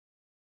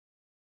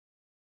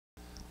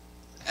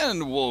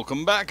And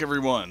welcome back,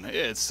 everyone.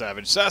 It's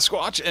Savage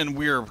Sasquatch, and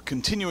we're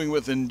continuing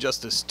with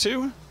Injustice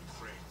 2.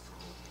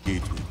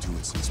 Engagement to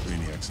it since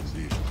Brainiac's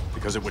invasion.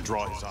 Because it would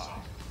draw his eye.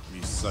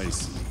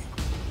 Precisely.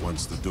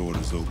 Once the door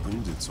is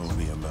opened, it's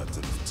only a matter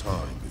of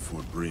time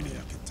before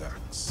Brainiac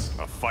attacks.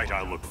 A fight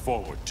I look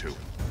forward to.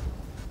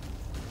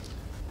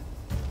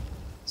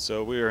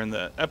 So we are in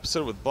the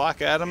episode with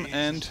Black Adam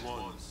and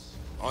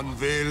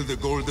Unveil the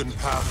golden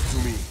path to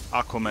me.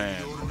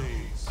 Aquaman.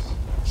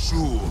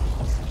 Shu,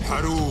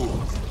 Haru,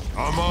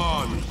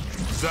 Aman,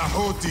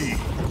 Zahoti,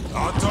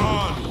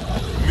 Atan,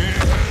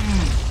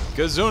 Mehen.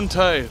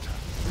 Gesundheit.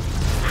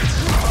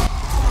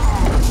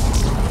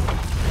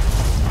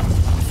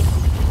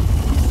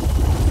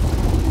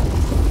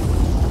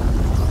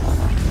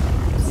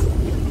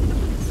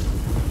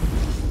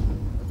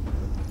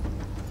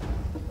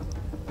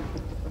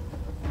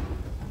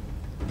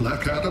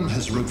 Black Adam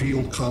has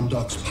revealed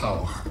Kandak's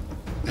power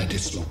and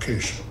its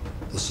location.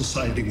 The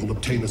Society will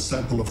obtain a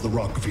sample of the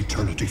Rock of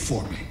Eternity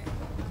for me.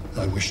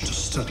 I wish to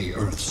study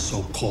Earth's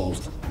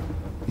so-called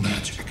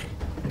magic.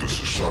 The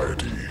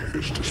Society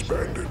is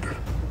disbanded.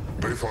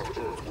 They thought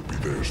Earth would be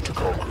theirs to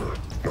conquer,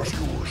 not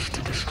yours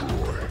to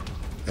destroy.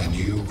 And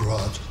you,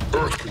 Grodd?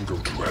 Earth can go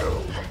to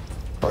hell.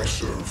 I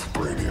serve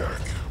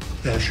Brainiac.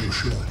 As you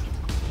should.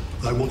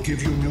 I will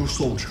give you new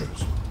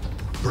soldiers.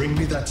 Bring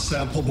me that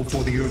sample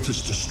before the Earth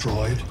is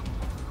destroyed,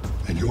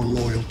 and your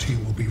loyalty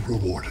will be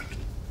rewarded.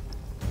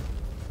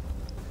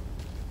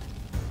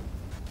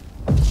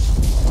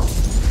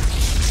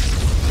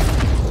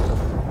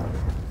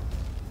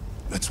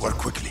 Let's work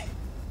quickly.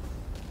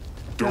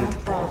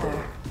 Don't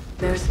bother.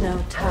 There's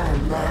no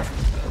time left.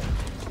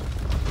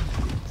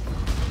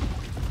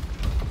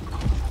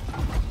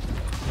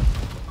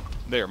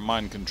 They are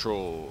mind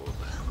controlled.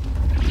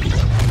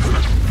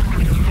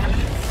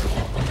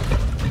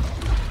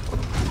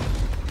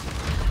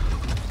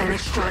 An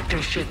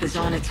extractor ship is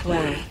on its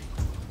way.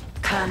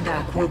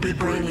 Kandak will be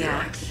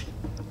Brainiac's.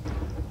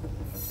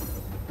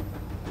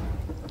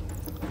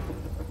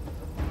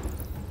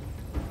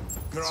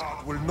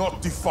 Grodd will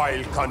not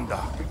defile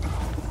Kanda.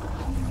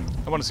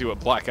 I want to see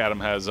what Black Adam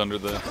has under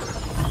the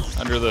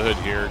hood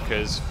here,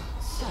 because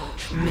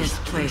Such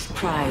misplaced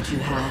pride you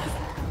have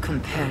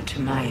compared to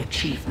my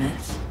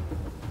achievements.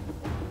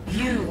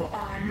 You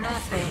are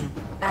nothing,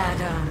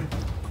 Adam.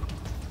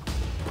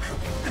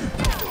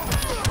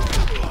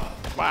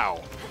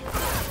 wow.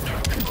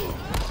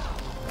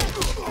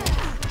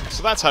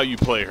 So that's how you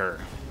play her.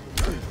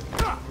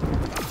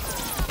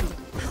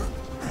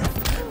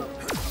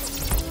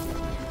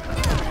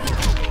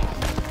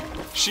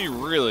 She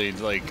really,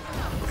 like...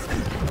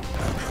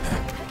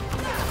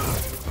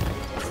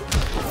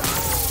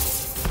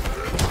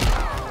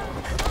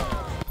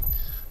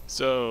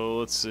 So,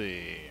 let's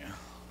see.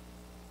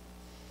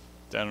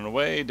 Down and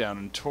away, down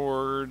and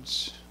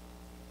towards.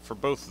 For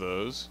both of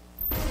those.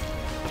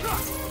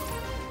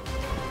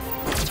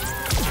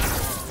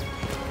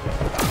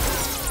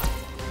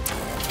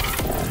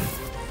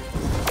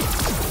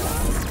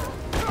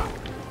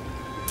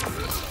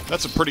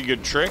 That's a pretty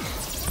good trick.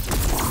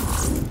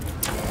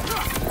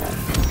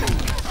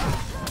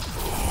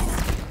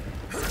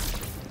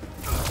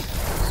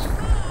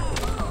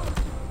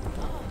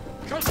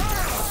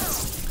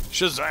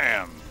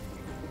 Shazam!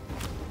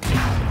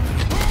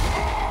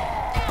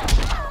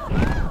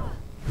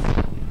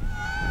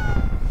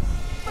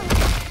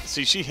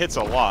 See, she hits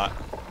a lot.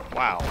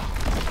 Wow.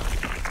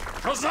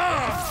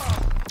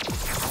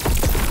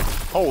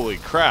 Holy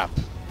crap.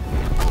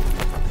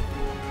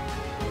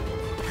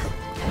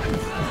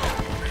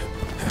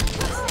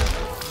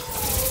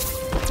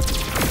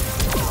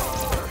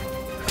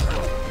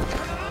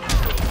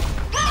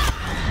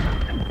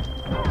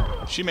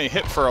 She may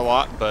hit for a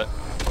lot, but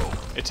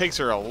it takes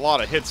her a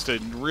lot of hits to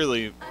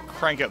really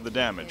crank up the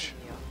damage.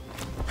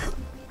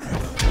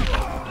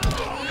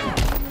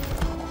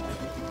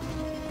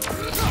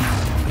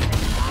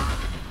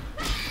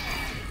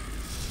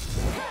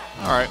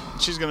 Alright,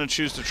 she's going to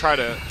choose to try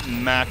to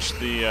match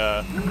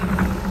the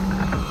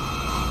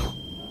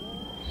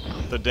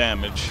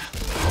damage.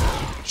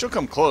 She'll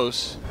come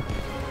close.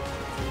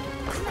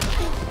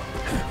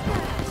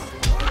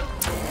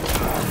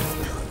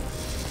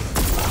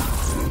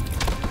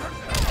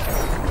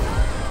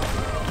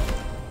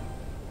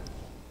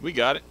 We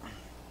got it.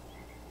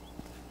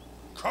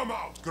 Come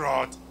out,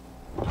 Grodd.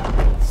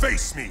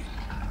 Face me.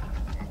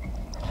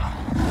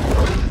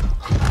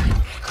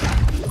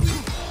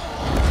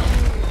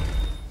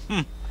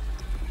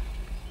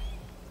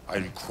 I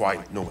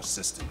require no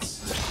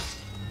assistance.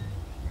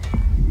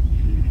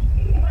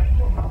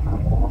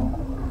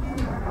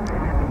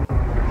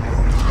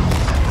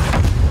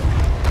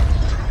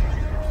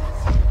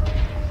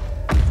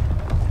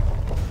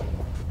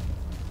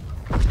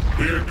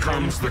 Here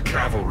comes the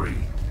cavalry.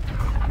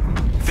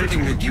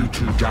 Fitting that you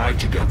two die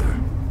together.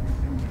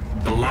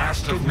 The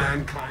last of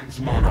mankind's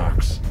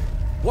monarchs.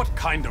 What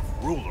kind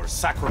of ruler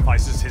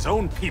sacrifices his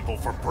own people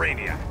for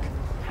Brainiac?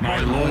 My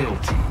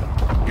loyalty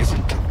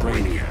isn't to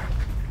Brainiac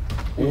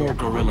or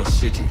Gorilla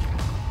City.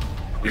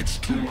 It's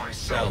to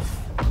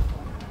myself.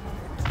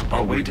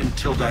 I'll wait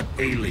until that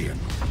alien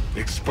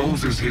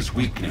exposes his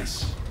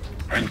weakness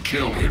and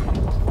kill him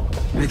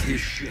with his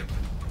ship.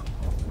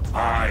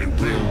 I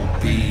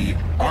will be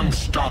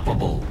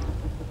unstoppable.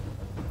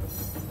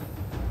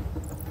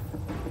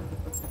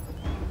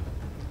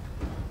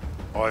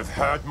 I've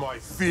had my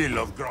fill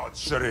of Grodd's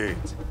charade.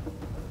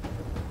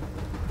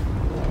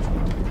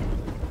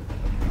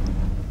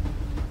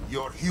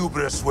 Your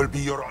hubris will be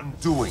your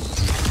undoing.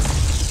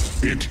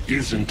 It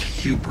isn't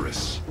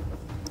hubris.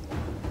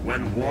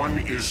 When one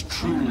is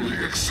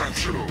truly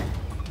exceptional.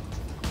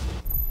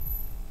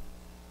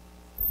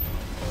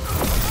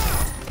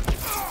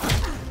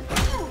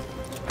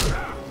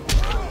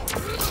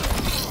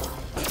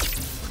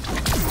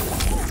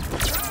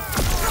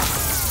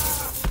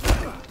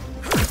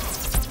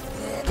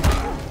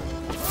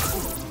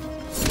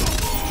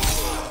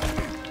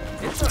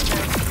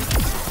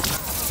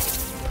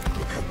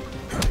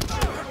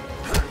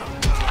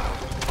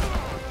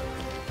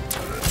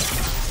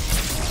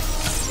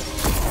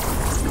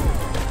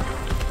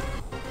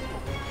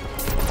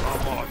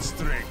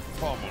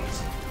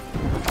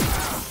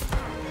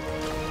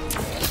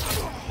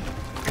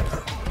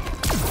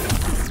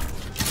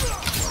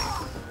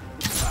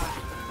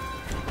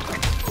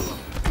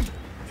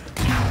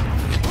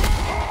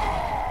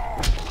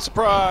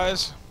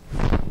 Surprise!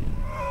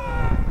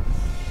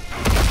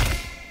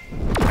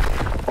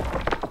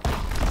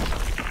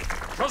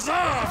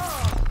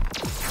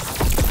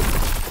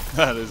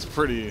 That is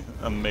pretty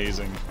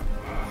amazing.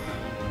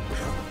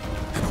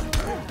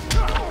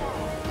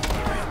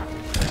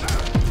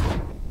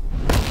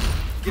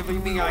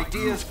 Giving me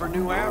ideas for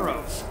new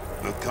arrows.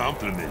 A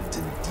compliment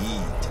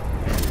indeed.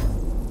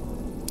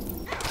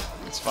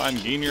 It's fine,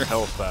 gain your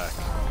health back.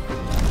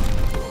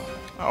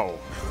 Oh.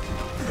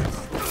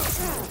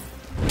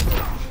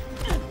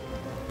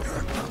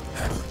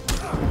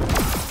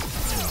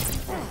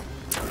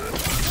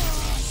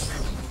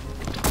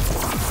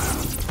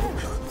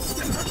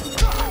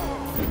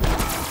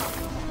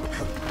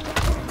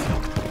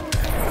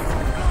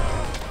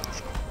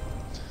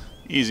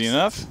 Easy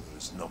enough.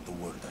 It's not the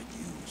word I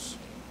use.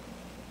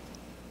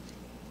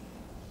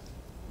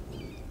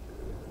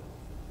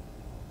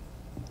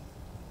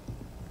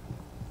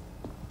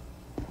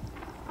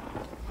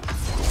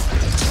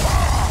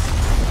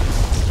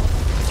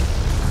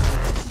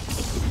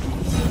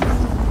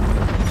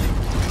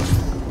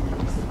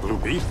 Blue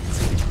Beat?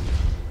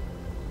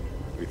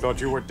 We thought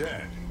you were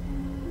dead.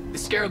 The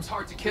Scarab's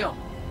hard to kill.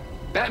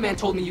 Batman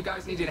told me you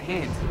guys needed a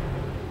hand.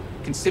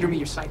 Consider me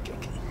your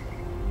sidekick.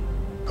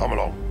 Come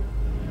along.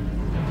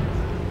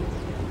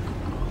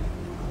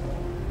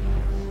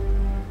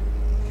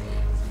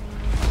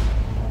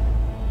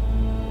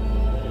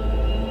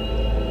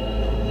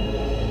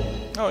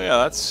 Oh yeah,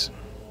 that's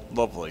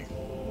lovely.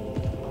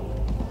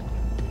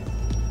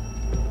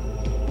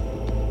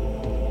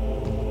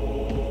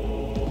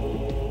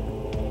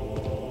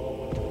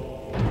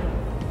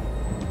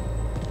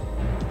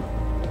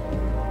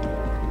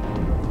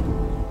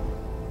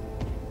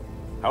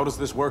 How does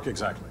this work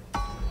exactly?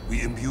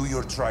 We imbue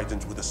your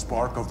trident with a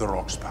spark of the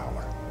rock's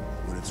power.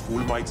 When its full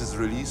might is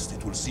released,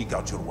 it will seek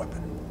out your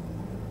weapon.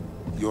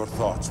 Your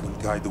thoughts will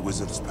guide the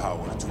wizard's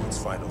power to its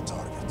final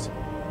target.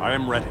 I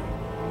am ready.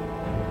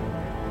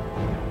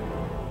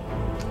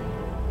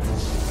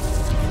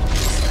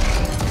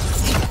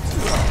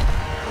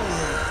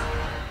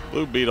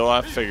 Blue Beetle,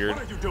 I figured.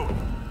 What are you doing?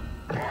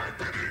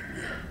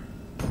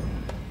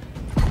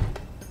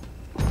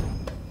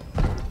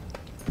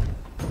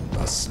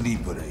 A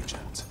sleeper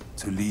agent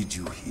to lead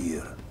you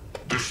here.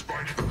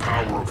 Despite the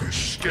power of his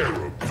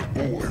scarab, the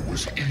boy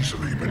was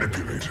easily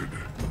manipulated.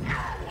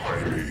 Now,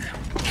 Jaime,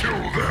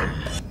 kill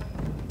them!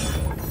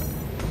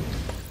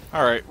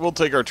 Alright, we'll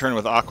take our turn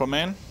with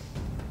Aquaman.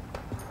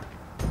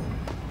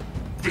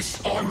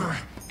 This armor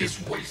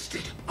is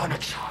wasted on a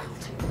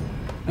child.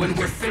 When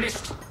we're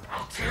finished,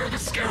 I'll tear the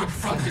scarab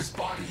from his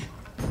body.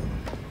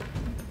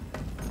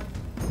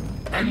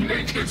 And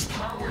make its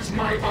powers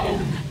my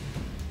own.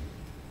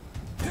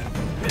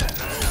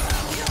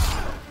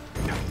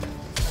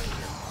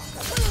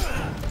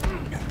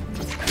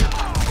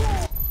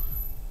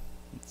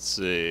 Let's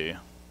see.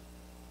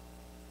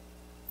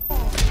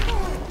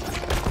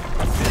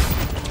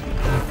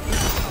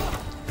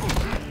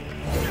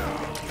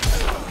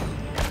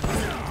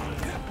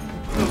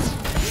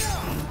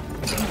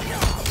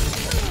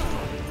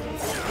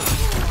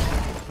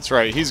 That's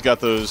right, he's got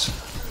those.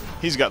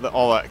 He's got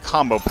all that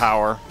combo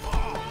power.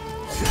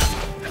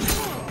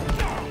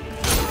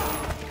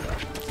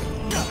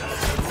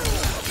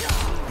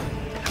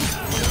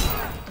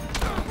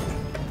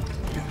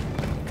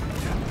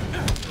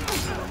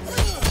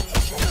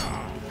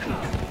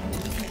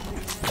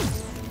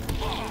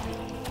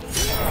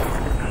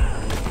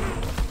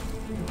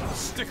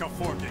 Stick a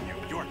fork in you,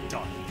 you're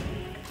done.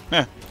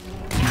 Heh.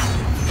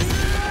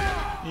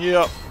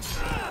 Yep.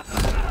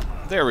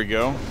 There we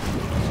go.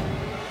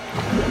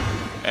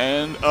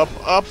 And up,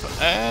 up,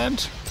 and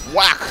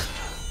whack!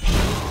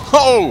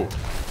 Oh!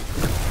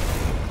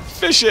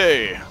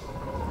 Fishy!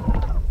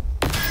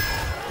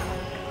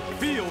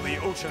 Feel the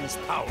ocean's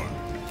power.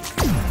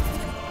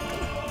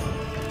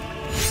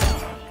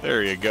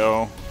 There you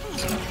go.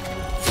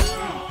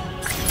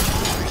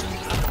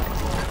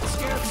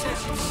 Scared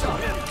says you suck.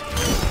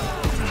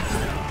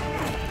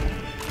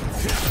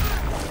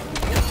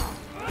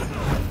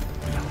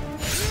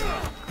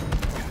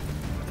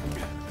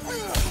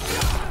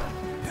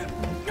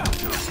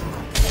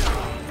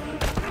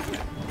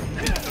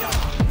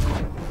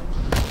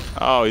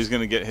 Oh, he's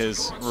gonna get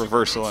his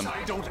reversal in.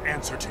 I don't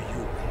answer to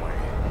you, boy.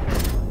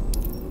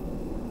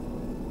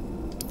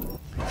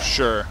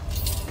 Sure.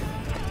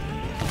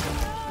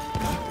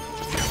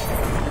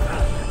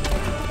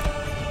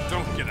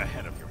 Don't get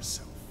ahead of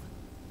yourself.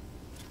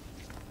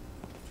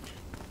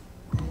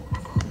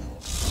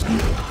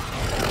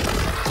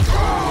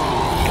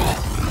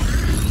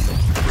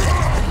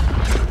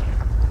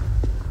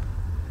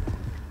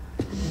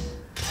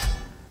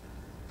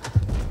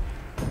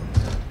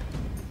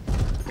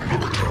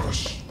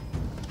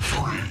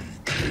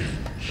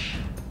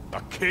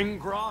 King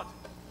Grodd?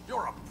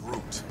 You're a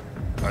brute.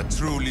 A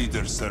true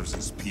leader serves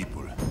his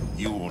people.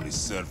 You only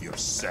serve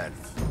yourself.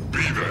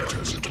 Be that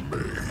as it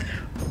may,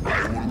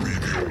 I will be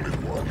the only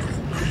one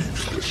who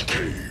leaves this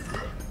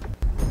cave.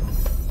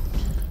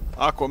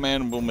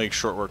 Aquaman will make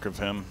short work of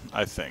him,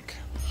 I think.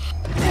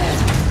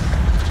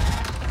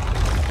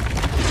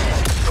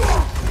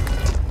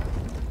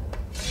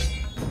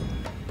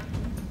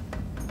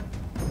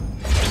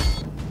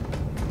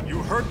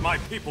 You hurt my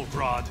people,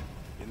 Grodd.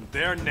 In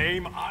their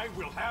name, I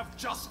will have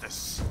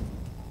justice.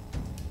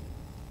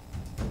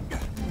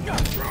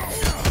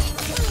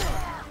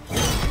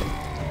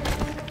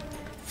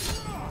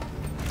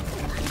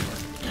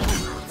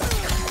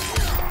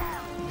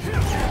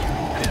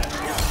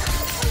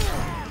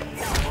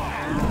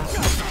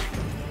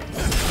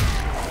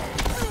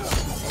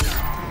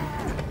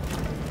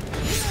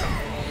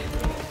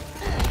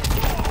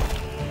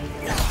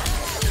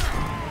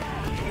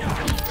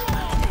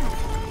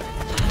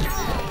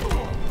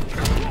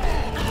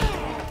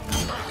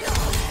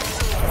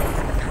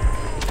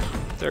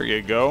 There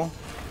you go.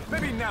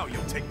 Maybe now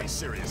you'll take me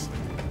seriously.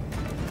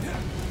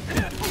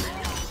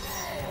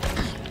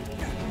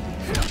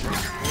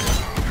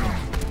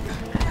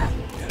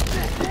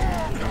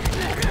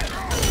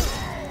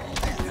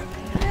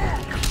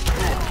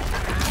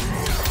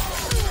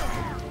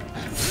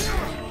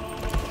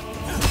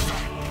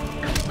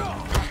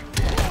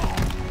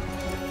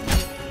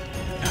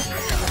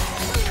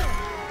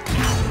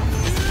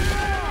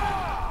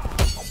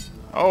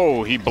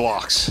 Oh, he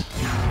blocks.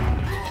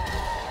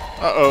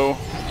 Uh-oh.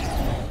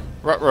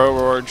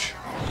 Rut-row-roge.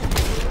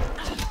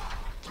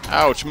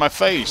 Ouch, my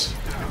face.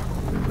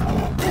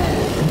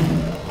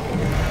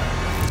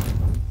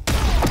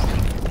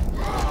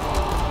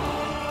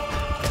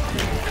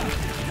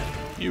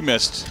 You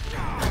missed.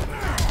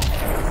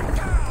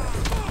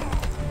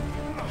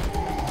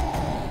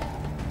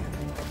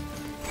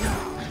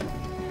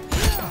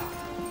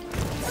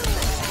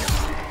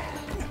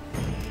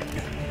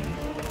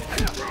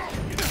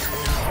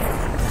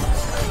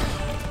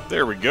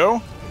 There we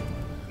go.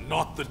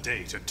 Not the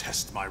day to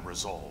test my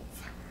resolve.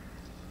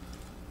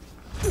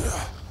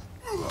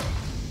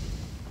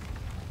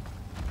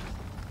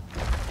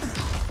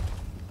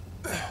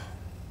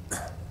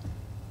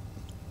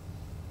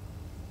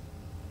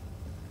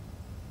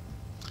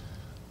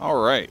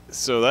 Alright,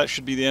 so that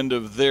should be the end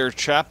of their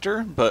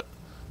chapter, but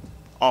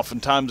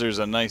oftentimes there's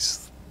a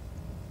nice,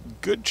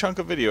 good chunk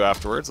of video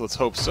afterwards. Let's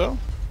hope so.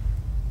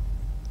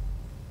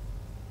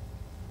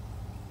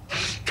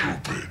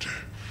 Stupid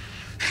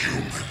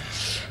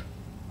humans.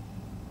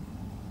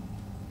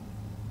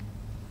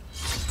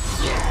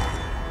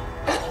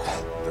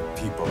 The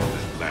people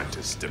of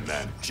Atlantis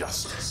demand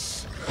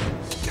justice.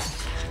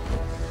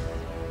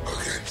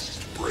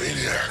 Against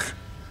Brainiac.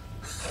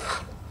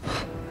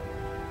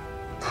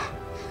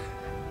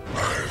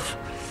 I've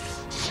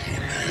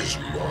seen his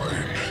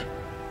mind,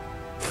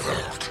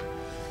 felt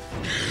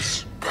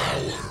his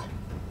power.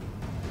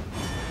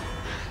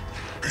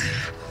 He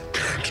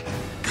can't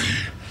be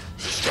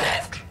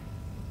stopped.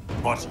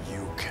 But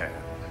you can.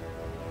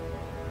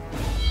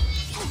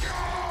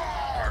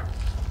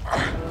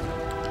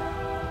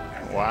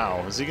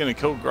 Wow, is he gonna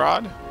kill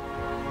Grodd?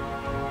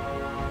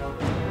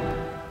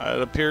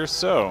 It appears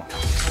so.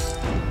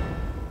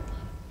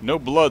 No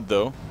blood,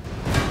 though.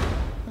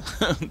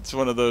 It's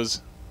one of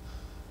those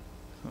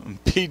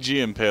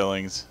PG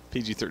impalings.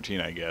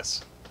 PG-13, I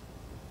guess.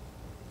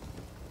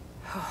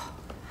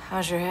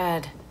 How's your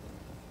head?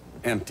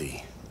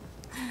 Empty.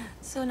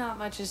 So not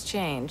much has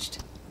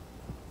changed.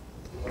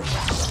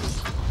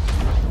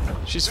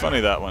 She's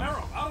funny, that one.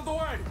 Arrow, out of the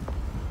way!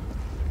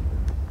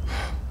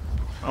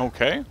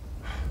 Okay.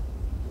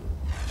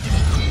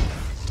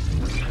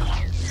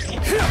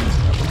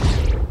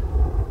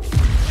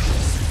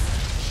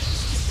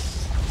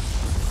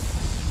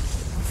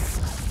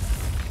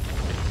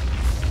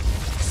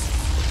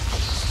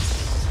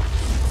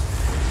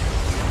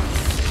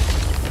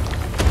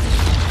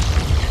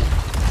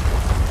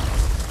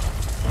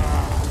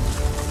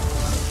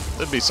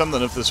 That'd be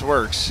something if this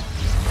works.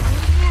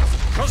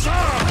 Huzzah!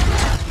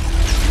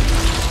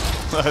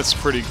 That's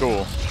pretty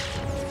cool.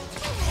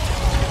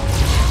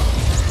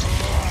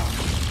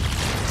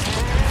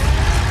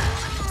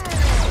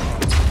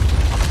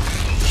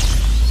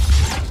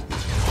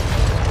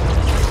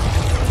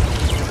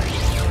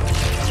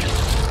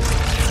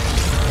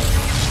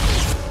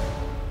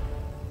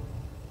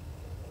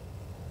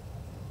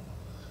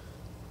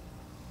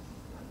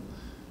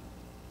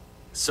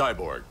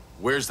 Cyborg,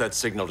 where's that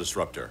signal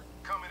disruptor?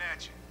 Coming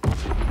at you.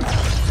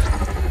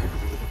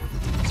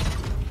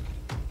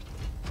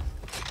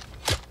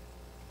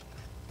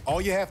 All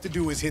you have to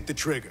do is hit the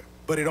trigger,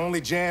 but it only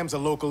jams a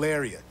local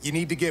area. You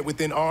need to get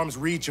within arm's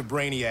reach of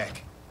Brainiac.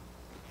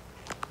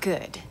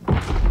 Good.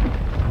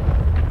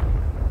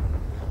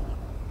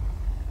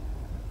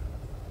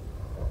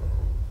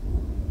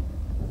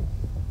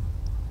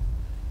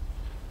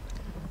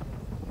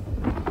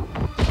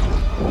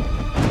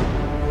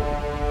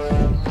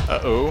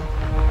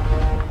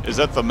 Uh-oh. Is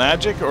that the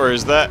magic, or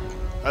is that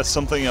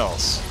something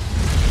else?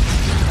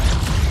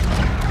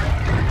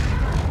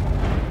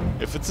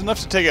 If it's enough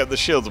to take out the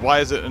shields,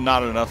 why is it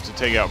not enough to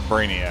take out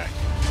Brainiac?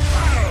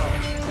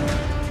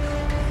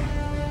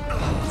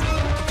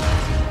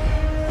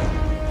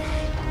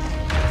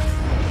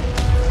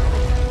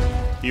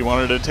 He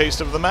wanted a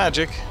taste of the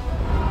magic.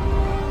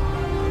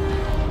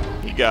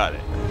 He got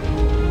it.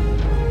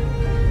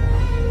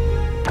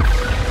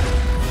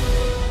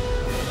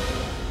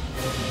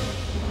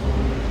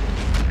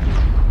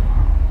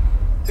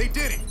 They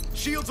did it!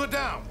 Shields are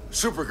down!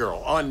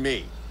 Supergirl, on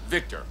me.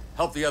 Victor,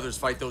 help the others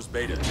fight those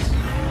betas.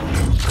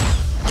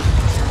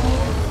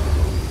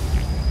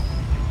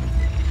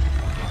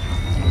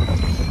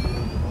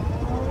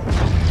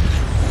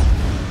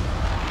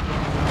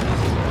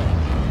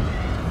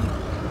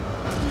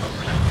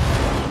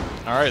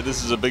 Alright,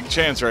 this is a big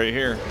chance right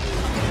here.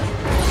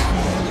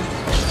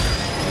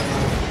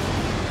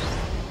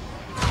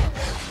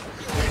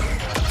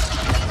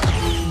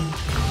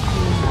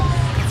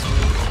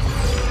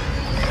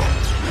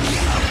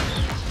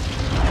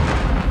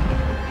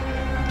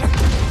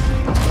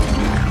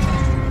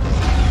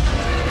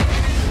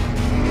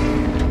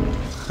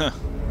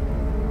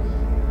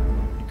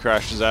 He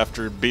crashes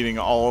after beating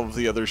all of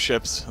the other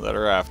ships that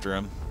are after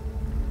him.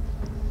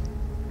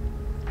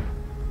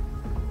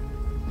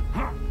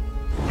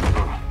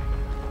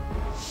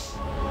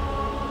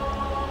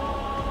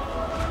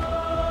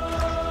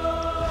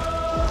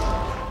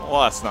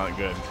 Well, that's not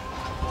good.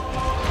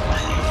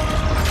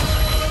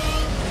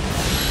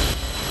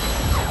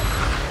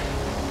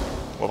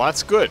 Well,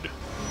 that's good.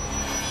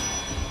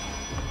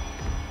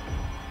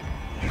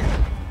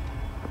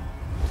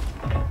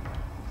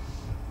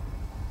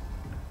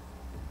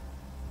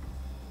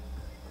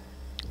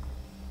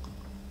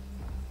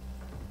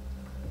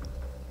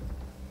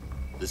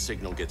 The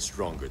signal gets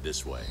stronger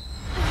this way.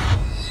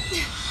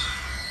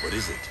 What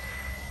is it?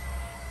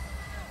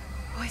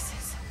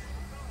 Voices.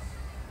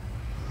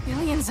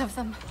 Millions of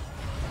them.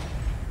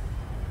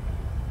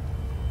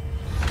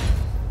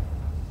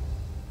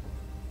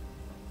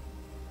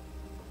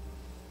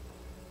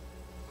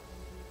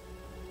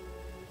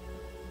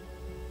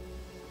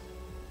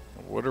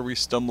 What are we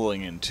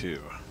stumbling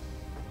into?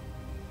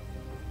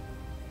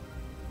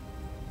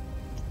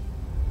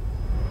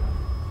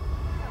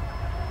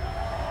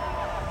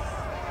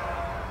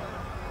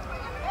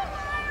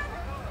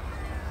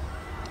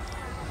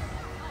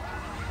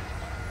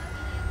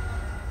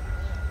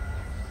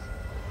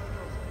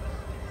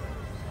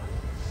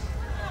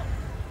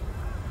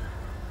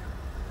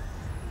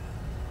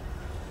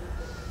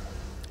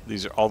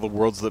 These are all the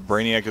worlds that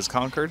Brainiac has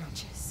conquered?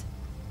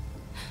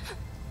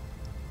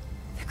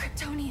 The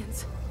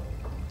Kryptonians.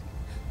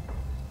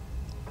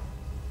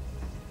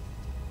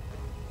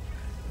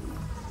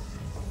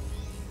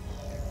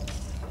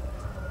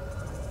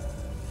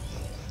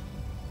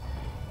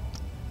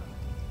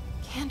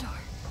 Kandor.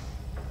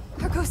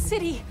 Argo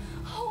City.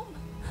 Home.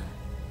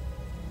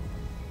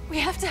 We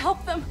have to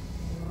help them.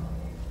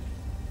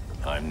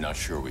 I'm not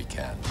sure we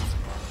can.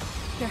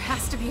 There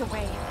has to be a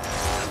way.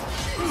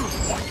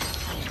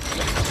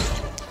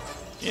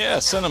 Yeah,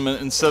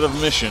 sentiment instead of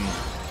mission.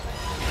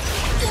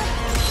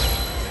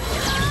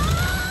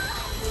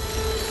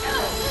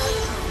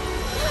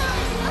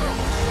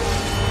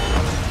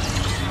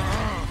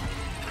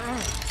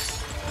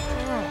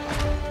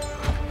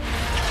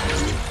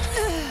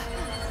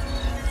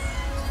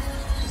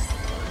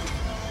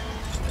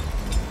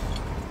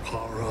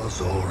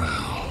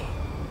 Zor-El.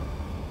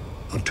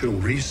 Until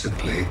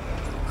recently,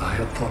 I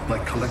had thought my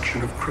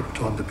collection of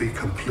Krypton to be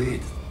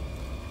complete.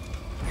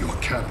 Your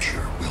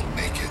capture will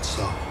make it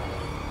so.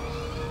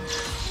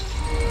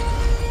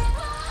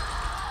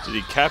 Did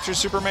he capture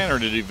Superman or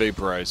did he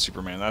vaporize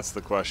Superman? That's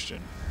the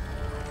question.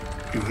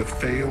 You have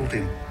failed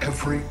in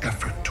every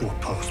effort to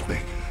oppose me.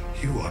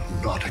 You are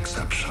not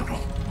exceptional.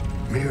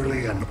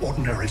 Merely an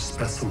ordinary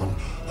specimen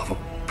of a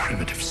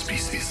primitive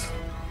species.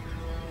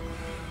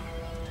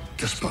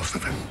 Dispose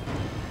of him.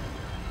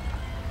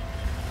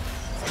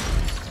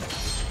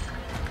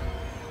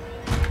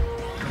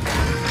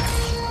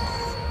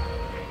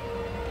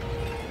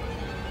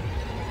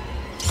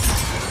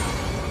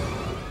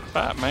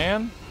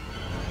 Batman?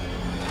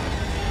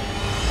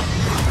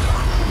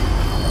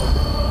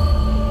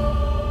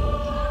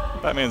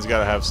 Batman's got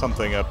to have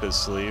something up his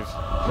sleeve.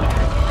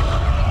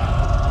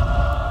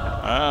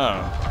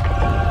 Oh.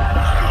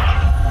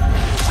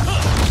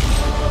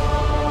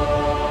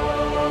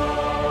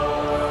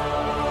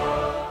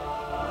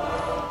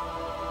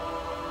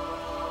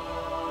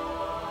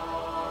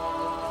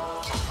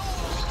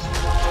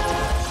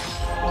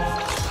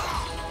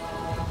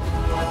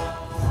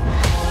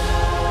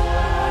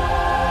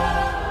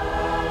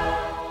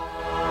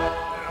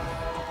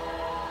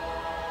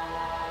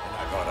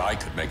 I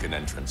could make an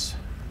entrance.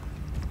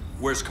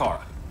 Where's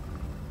Kara?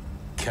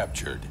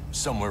 Captured,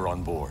 somewhere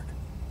on board.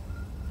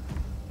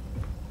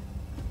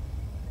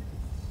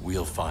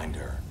 We'll find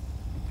her.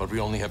 But we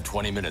only have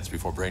 20 minutes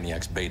before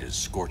Brainiac's betas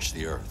scorch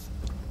the Earth.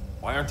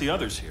 Why aren't the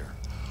others here?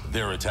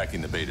 They're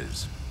attacking the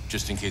betas,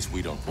 just in case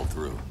we don't pull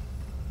through.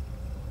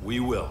 We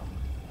will.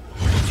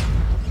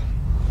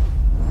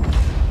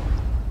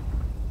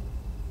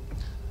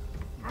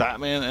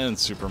 Batman and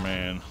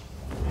Superman.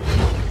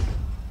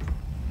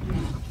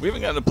 We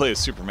haven't gotten to play as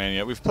Superman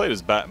yet. We've played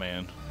as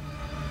Batman.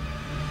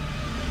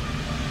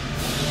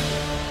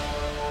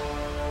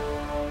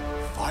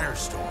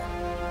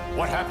 Firestorm,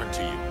 what happened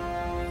to you?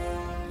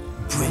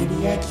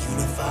 Brainiac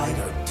unified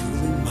our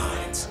dueling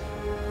minds.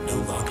 No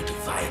longer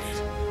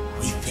divided.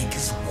 We think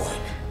as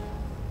one.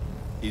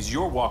 He's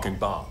your walking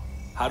bomb.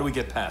 How do we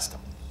get past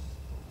him?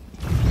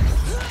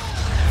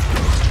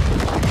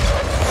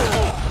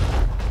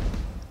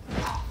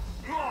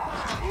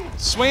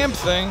 Swamp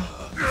Thing.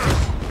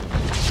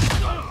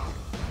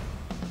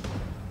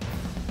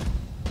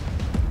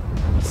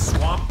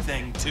 Swamp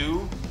Thing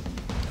 2?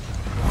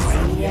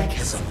 Brainiac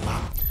has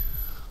unlocked.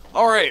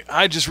 Alright,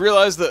 I just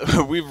realized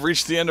that we've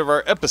reached the end of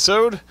our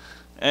episode,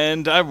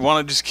 and I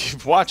want to just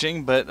keep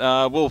watching, but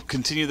we'll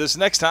continue this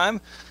next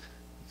time.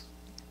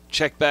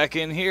 Check back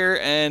in here,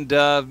 and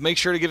make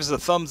sure to give us a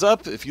thumbs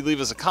up. If you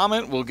leave us a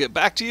comment, we'll get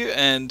back to you,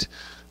 and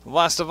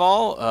last of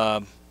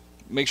all,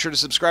 make sure to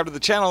subscribe to the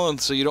channel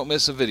so you don't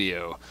miss a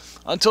video.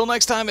 Until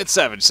next time, it's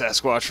Savage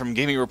Sasquatch from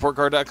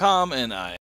GamingReportCard.com, and I